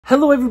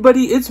Hello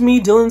everybody, it's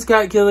me, Dylan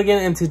Scott Gilligan,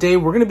 and today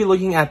we're going to be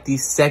looking at the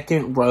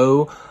second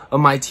row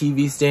of my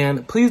TV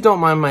stand. Please don't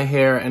mind my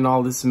hair and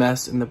all this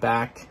mess in the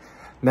back,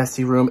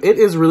 messy room. It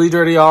is really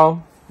dirty,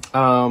 y'all.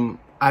 I'm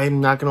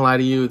not going to lie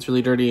to you, it's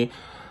really dirty.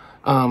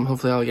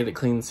 Hopefully I'll get it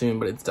clean soon,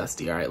 but it's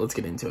dusty. Alright, let's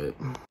get into it.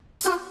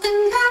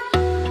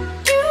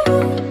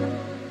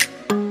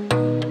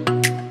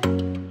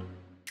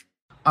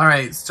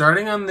 Alright,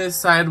 starting on this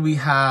side, we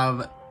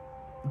have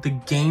the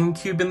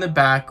GameCube in the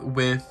back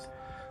with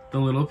the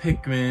little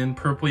Pikmin,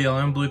 purple, yellow,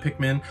 and blue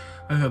Pikmin.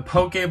 I have a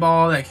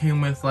Pokeball that came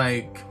with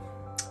like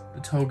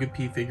the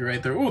Togepi figure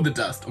right there. Oh, the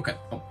dust. Okay.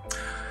 Oh.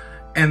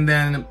 And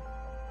then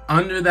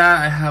under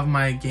that, I have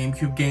my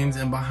GameCube games,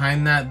 and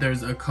behind that,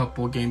 there's a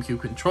couple GameCube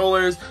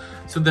controllers.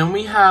 So then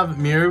we have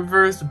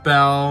Mirrorverse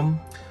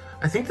Belle.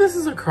 I think this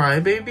is a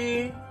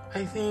Crybaby,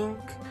 I think.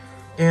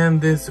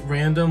 And this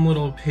random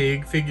little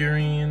pig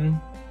figurine.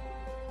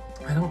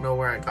 I don't know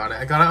where I got it.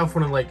 I got it off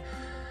one of like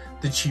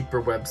the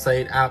cheaper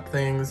website app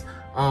things.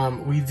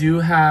 We do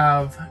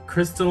have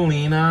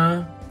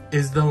Crystalina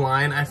is the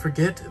line. I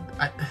forget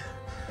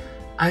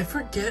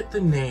the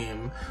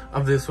name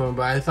of this one,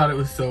 but I thought it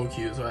was so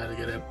cute, so I had to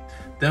get it.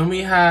 Then we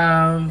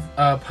have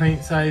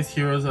pint-sized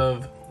heroes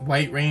of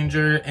White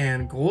Ranger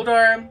and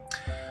Goldar.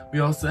 We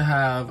also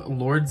have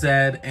Lord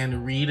Zed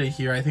and Rita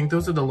here. I think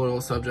those are the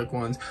loyal subject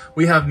ones.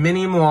 We have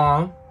Mini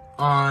Moi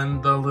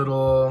on the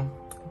little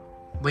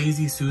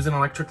Lazy Susan,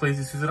 electric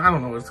Lazy Susan. I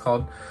don't know what it's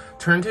called.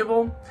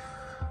 Turntable.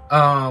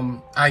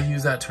 I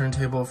use that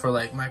turntable for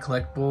like my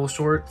collectible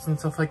shorts and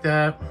stuff like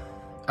that.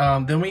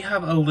 Then we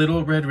have a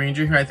little Red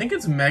Ranger here. I think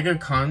it's Mega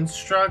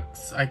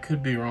Constructs. I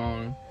could be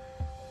wrong.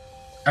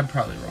 I'm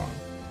probably wrong.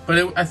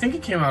 But I think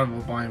it came out of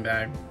a blind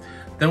bag.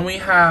 Then we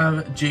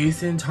have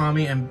Jason,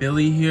 Tommy, and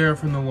Billy here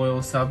from the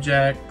Loyal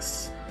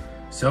Subjects.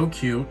 So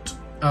cute.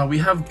 We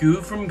have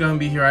Goo from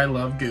Gumby here. I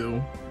love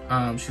Goo.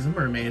 She's a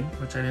mermaid,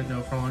 which I didn't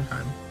know for a long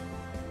time.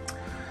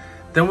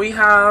 Then we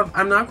have,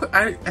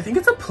 I think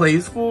it's a Play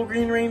School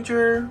Green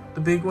Ranger,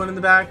 the big one in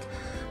the back.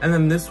 And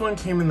then this one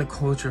came in the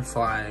Culture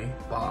Fly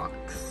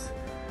box,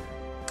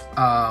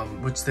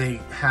 which they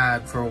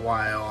had for a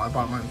while. I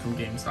bought mine from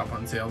GameStop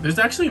on sale. There's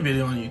actually a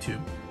video on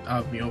YouTube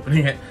of me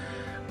opening it.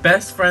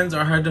 Best friends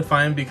are hard to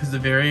find because the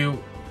very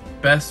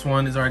best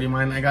one is already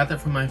mine. I got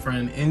that from my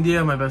friend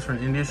India, my best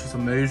friend India. She's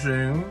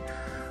amazing.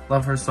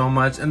 Love her so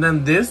much. And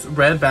then this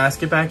red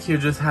basket back here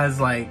just has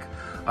like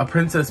a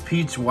Princess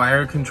Peach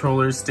wire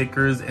controller,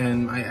 stickers,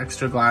 and my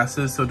extra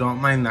glasses, so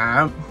don't mind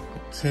that.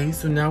 Okay,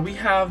 so now we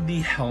have the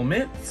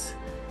helmets.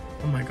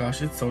 Oh my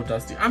gosh, it's so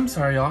dusty. I'm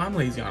sorry, y'all. I'm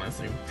lazy,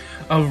 honestly.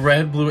 Of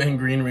Red, Blue, and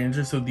Green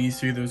Ranger. So these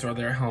three, those are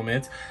their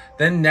helmets.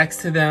 Then next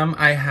to them,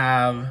 I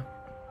have...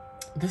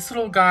 This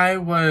little guy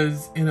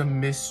was in a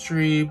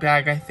mystery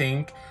bag, I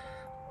think.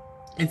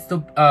 It's the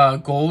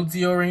Gold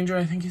Zeo Ranger,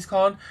 I think he's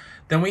called.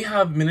 Then we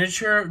have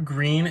miniature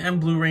Green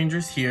and Blue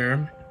Rangers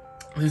here.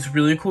 This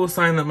really cool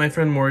sign that my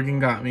friend Morgan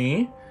got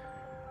me.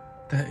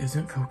 That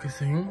isn't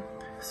focusing.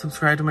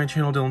 Subscribe to my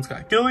channel, Dylan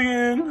Scott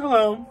Gilligan.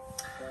 Hello.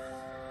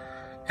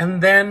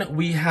 And then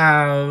we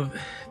have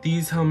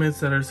these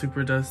helmets that are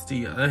super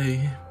dusty.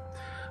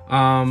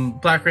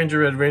 Black Ranger,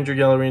 Red Ranger,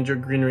 Yellow Ranger,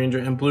 Green Ranger,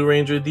 and Blue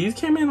Ranger. These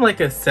came in like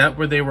a set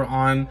where they were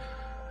on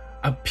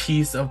a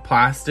piece of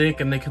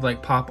plastic and they could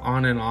like pop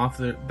on and off.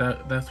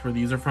 That's where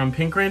these are from.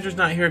 Pink Ranger's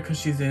not here because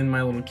she's in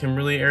my little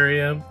Kimberly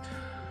area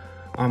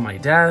on my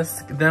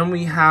desk. Then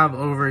we have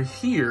over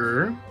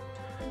here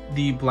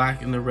the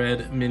black and the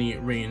red mini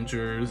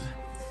Rangers.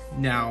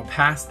 Now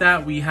past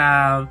that we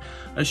have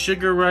a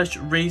Sugar Rush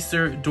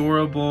Racer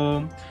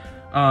Durable,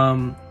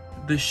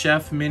 the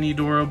Chef Mini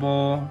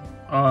Durable,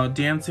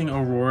 Dancing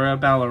Aurora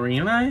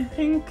Ballerina, I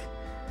think,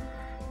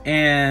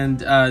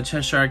 and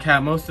Cheshire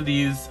Cat. Most of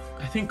these,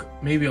 I think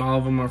maybe all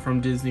of them, are from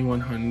Disney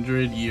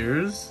 100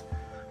 Years,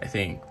 I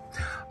think.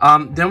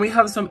 Then we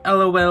have some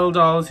LOL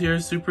dolls here,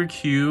 super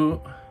cute.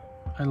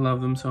 I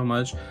love them so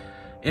much.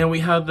 And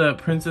we have the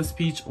Princess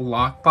Peach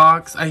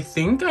lockbox. I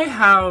think I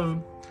have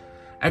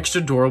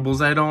extra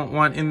Doorables I don't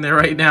want in there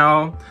right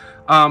now.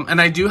 And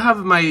I do have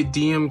my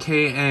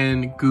DMK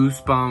and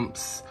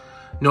Goosebumps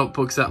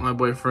notebooks that my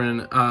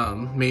boyfriend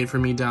made for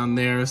me down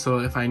there. So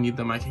if I need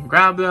them, I can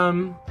grab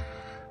them.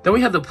 Then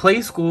we have the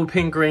Play School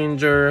Pink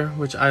Ranger,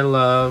 which I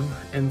love,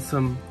 and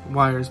some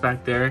wires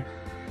back there.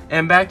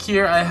 And back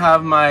here, I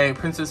have my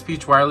Princess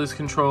Peach wireless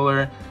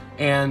controller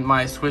and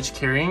my Switch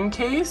carrying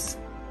case.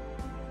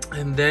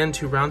 And then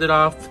to round it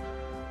off,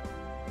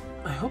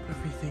 I hope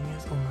everything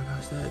is, oh my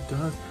gosh, that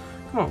does.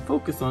 Come on,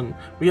 focus on.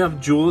 We have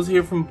Jules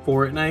here from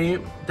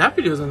Fortnite. That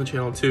video's on the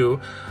channel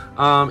too.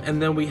 And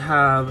then we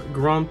have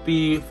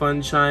Grumpy,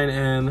 Funshine,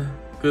 and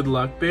Good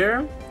Luck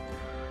Bear.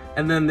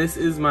 And then this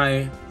is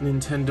my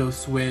Nintendo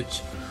Switch.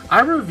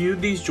 I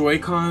reviewed these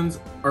Joy-Cons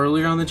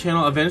earlier on the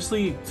channel.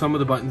 Eventually, some of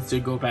the buttons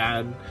did go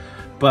bad,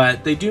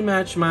 but they do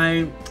match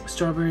my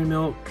strawberry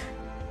milk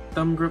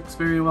thumb grips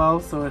very well,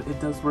 so it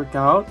does work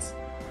out.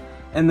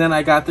 And then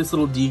I got this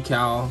little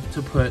decal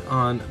to put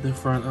on the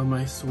front of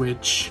my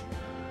Switch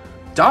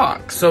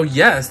dock. So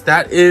yes,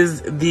 that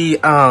is the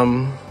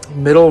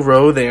middle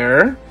row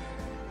there.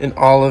 in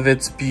all of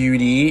its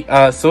beauty.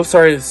 So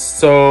sorry it's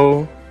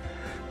so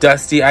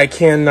dusty. I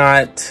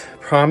cannot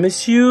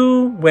promise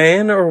you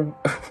when or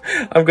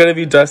I'm gonna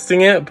be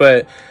dusting it,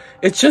 but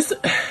it's just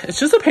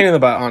a pain in the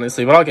butt,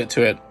 honestly, but I'll get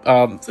to it.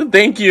 So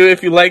thank you.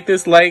 If you like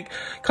this,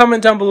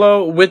 comment down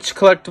below which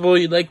collectible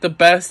you like the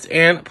best,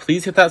 and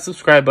please hit that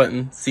subscribe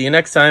button. See you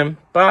next time.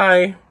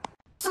 Bye.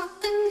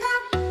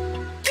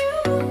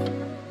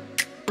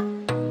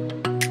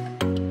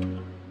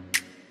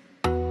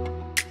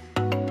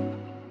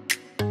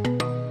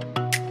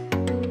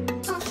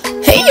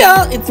 Hey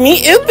y'all, it's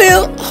me,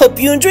 Ibu. Hope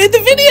you enjoyed the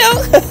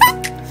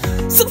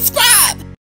video. Subscribe!